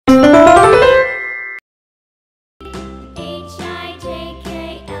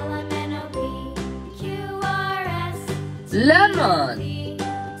Lemon.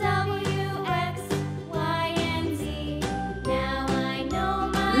 W, X, Y, and Z. Now I know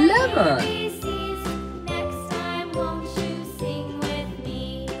my Lemon. ABCs. Next time, won't you sing with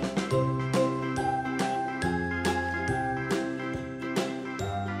me?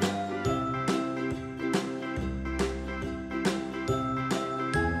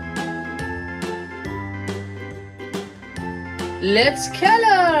 Let's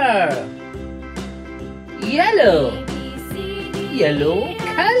color. Yellow. A, B, C, D, Yellow E,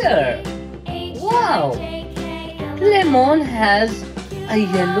 F, color. G, H, Wow. I, J, K, L, Lemon has a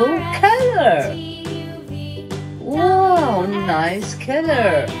yellow color. T, U, V, Wow, nice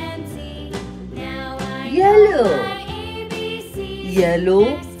color. and Z. Now I know Yellow. my ABCs. Yellow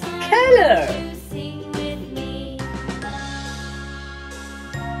Next time, color. won't you sing with me?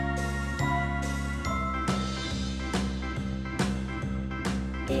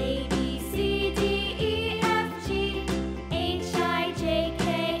 A, B, C, D, E, F, G, H, I, J,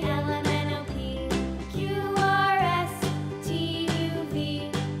 K, L, M, N, O, P, Q, R, S, T, U,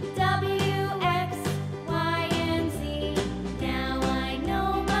 V, W, X, Y, and Z. Now I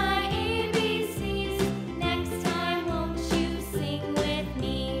know my ABCs. Next time, won't you sing with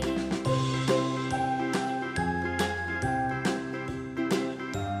me?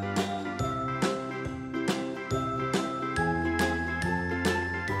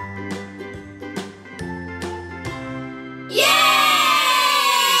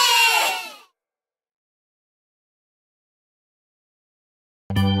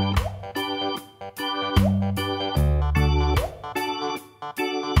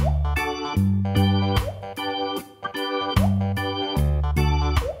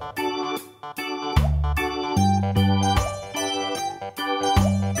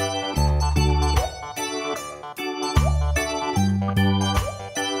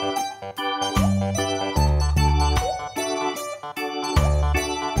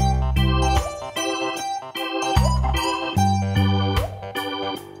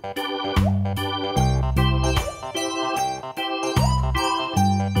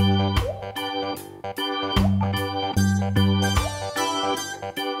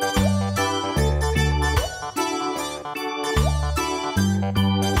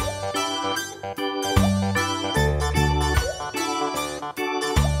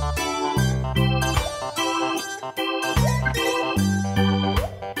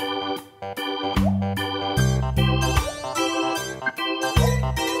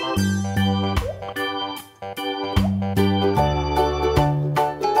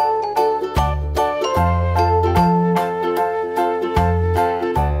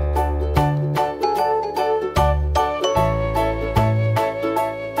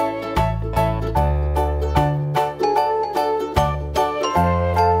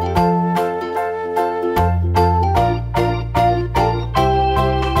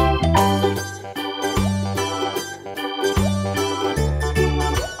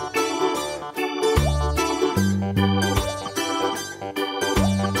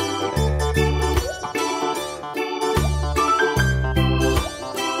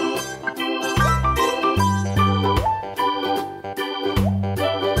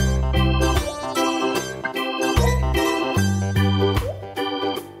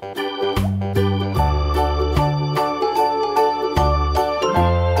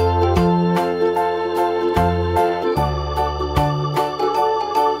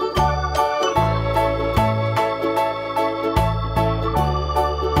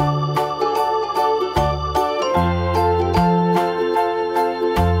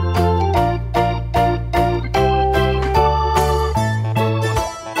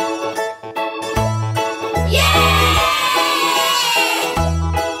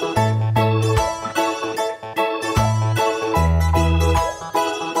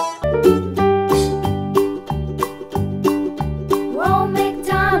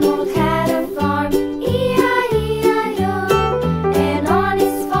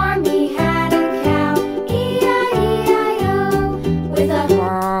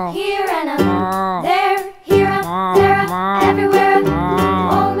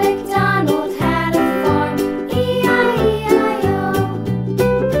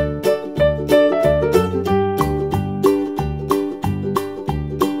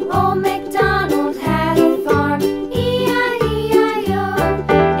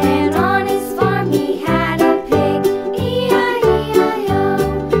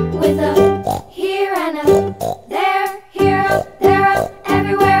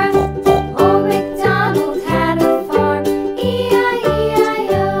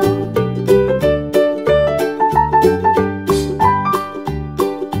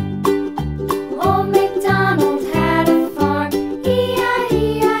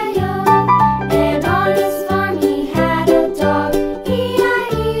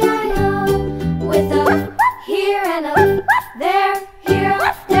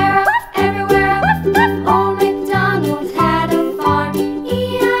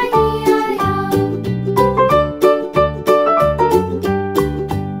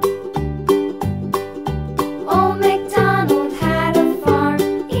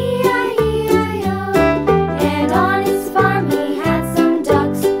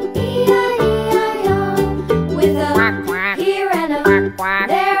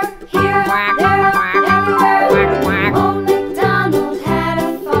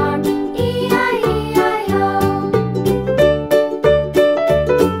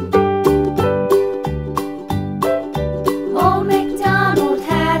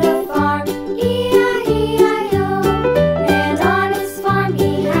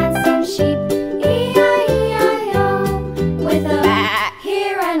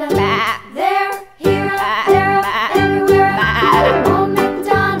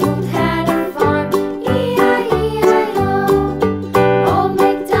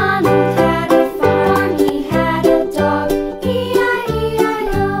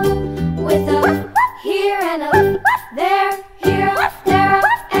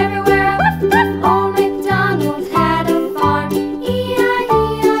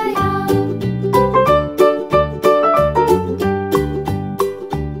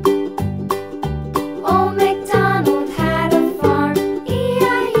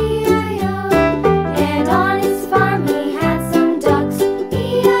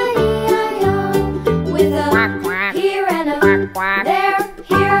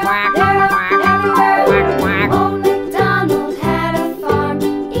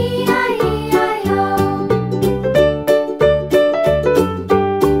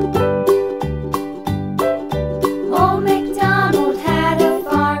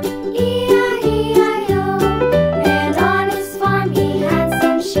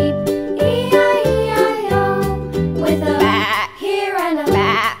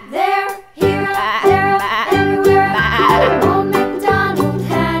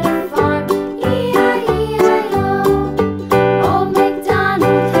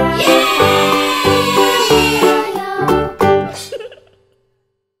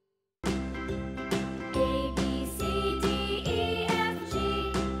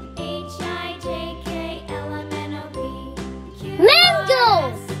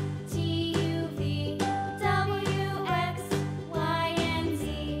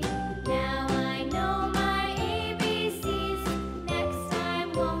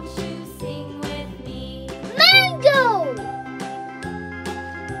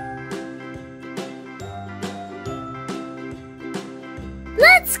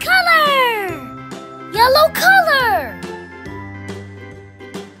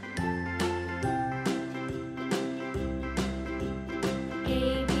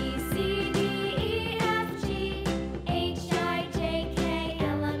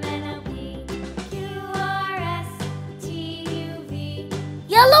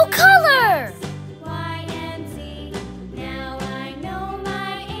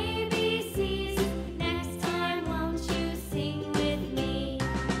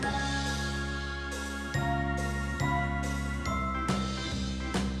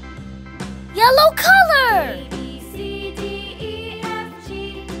 yellow color.